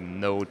like yeah. learning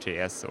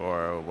Node.js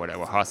or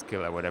whatever,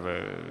 Haskell or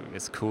whatever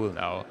is cool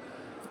now.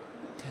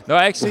 No,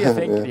 actually, I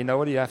think Yeah. you know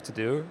what you have to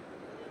do.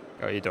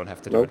 Or you don't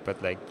have to do it, Nope.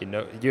 but like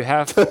you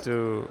have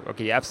to.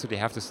 Okay, you absolutely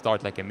have to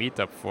start like a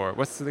meetup for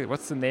what's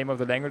the name of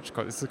the language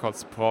called? This is called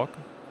Sprog.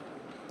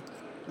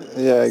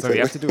 Yeah, So you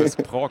have to do a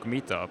exactly. Sprog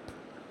meetup,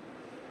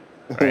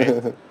 right?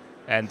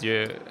 And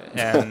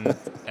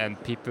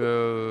and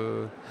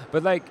people,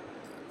 but like,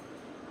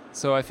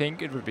 so I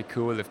think it would be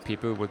cool if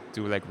people would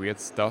do like weird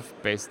stuff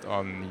based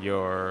on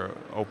your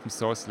open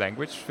source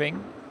language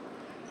thing,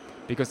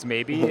 because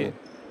maybe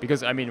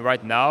because I mean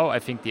right now I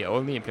think the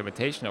only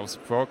implementation of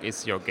Sprog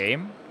is your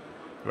game,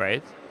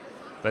 right?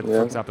 But for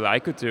Yeah, example, I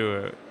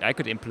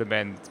could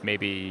implement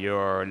maybe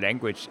your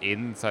language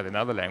inside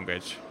another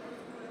language,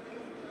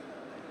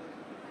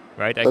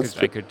 right? that's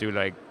true.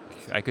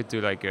 I could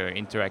do like a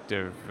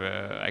interactive.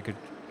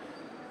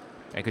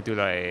 I could do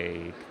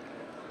like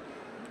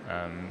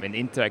an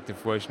interactive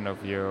version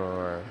of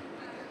your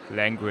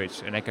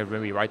language, and I could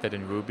maybe write that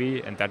in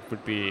Ruby, and that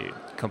would be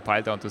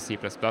compiled onto C++,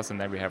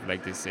 and then we have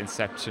like this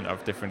inception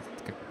of different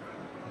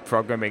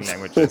programming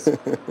languages,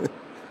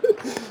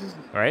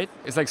 right?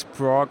 It's like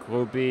Sprog,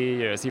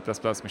 Ruby, C++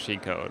 machine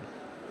code.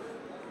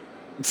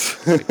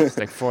 It's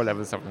like 4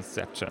 levels of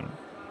inception.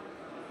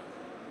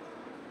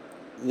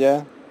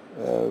 Yeah,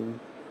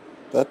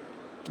 that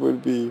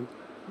would be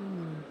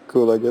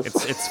cool, I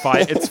guess. It's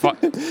five.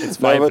 It's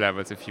No, 5 but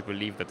levels if you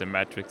believe that the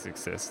matrix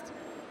exists.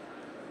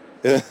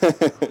 yeah,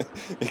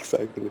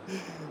 exactly.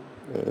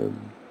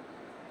 Um,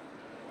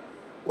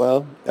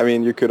 well, I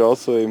mean, you could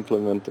also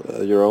implement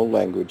your own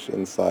language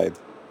inside.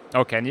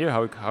 Oh, can you?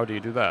 How do you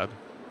do that?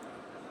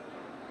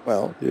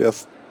 Well, you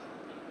just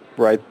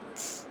write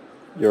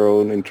your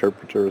own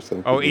interpreter or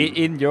something. Oh,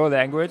 in your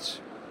language?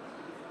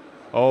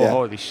 Oh, Yeah.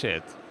 holy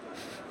shit.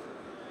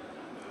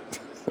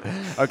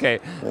 Okay,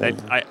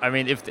 I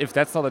mean, if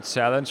that's not a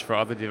challenge for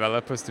other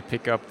developers to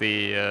pick up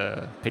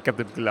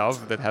the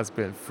glove that has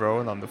been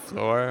thrown on the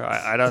floor,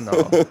 I don't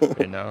know.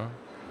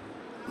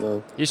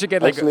 No. You should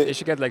get Actually,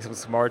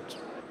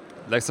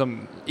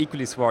 some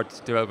equally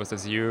smart developers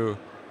as you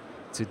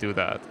to do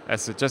that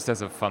just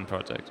as a fun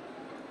project.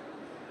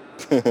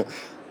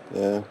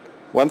 yeah.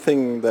 One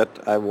thing that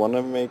I want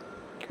to make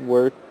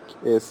work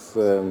is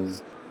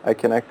I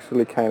can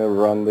actually kind of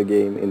run the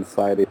game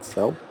inside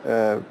itself.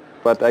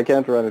 But I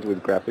can't run it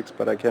with graphics,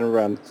 but I can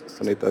run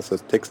it as a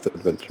text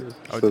adventure.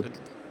 Oh, So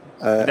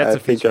that's I a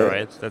think feature,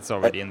 right? That's I,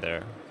 already in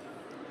there.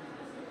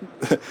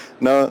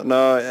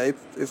 No,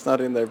 it's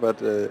not in there,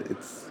 but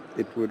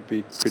it would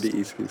be pretty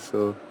easy.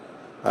 So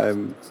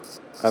I'm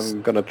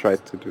gonna try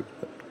to do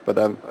that, but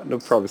no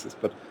promises.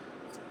 But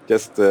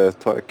just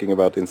talking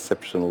about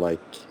Inception-like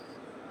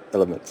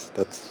elements.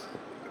 That's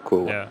a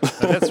cool one. Yeah,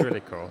 no, that's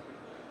really cool.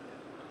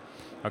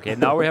 Okay,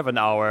 now we have an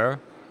hour.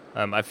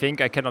 I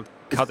think I cannot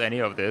cut any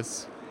of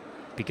this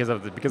because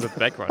of the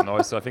background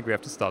noise. So I think we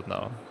have to start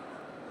now.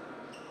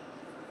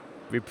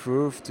 We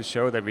proved to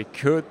show that we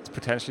could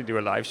potentially do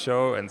a live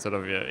show and sort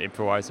of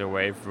improvise our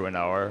way through an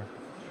hour,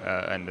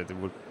 and that it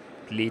would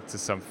lead to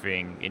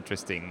something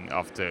interesting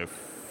after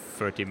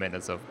 30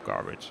 minutes of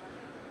garbage.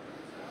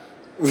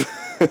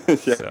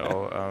 Yeah.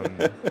 So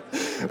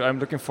I'm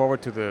looking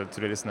forward to the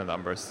listener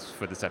numbers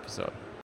for this episode.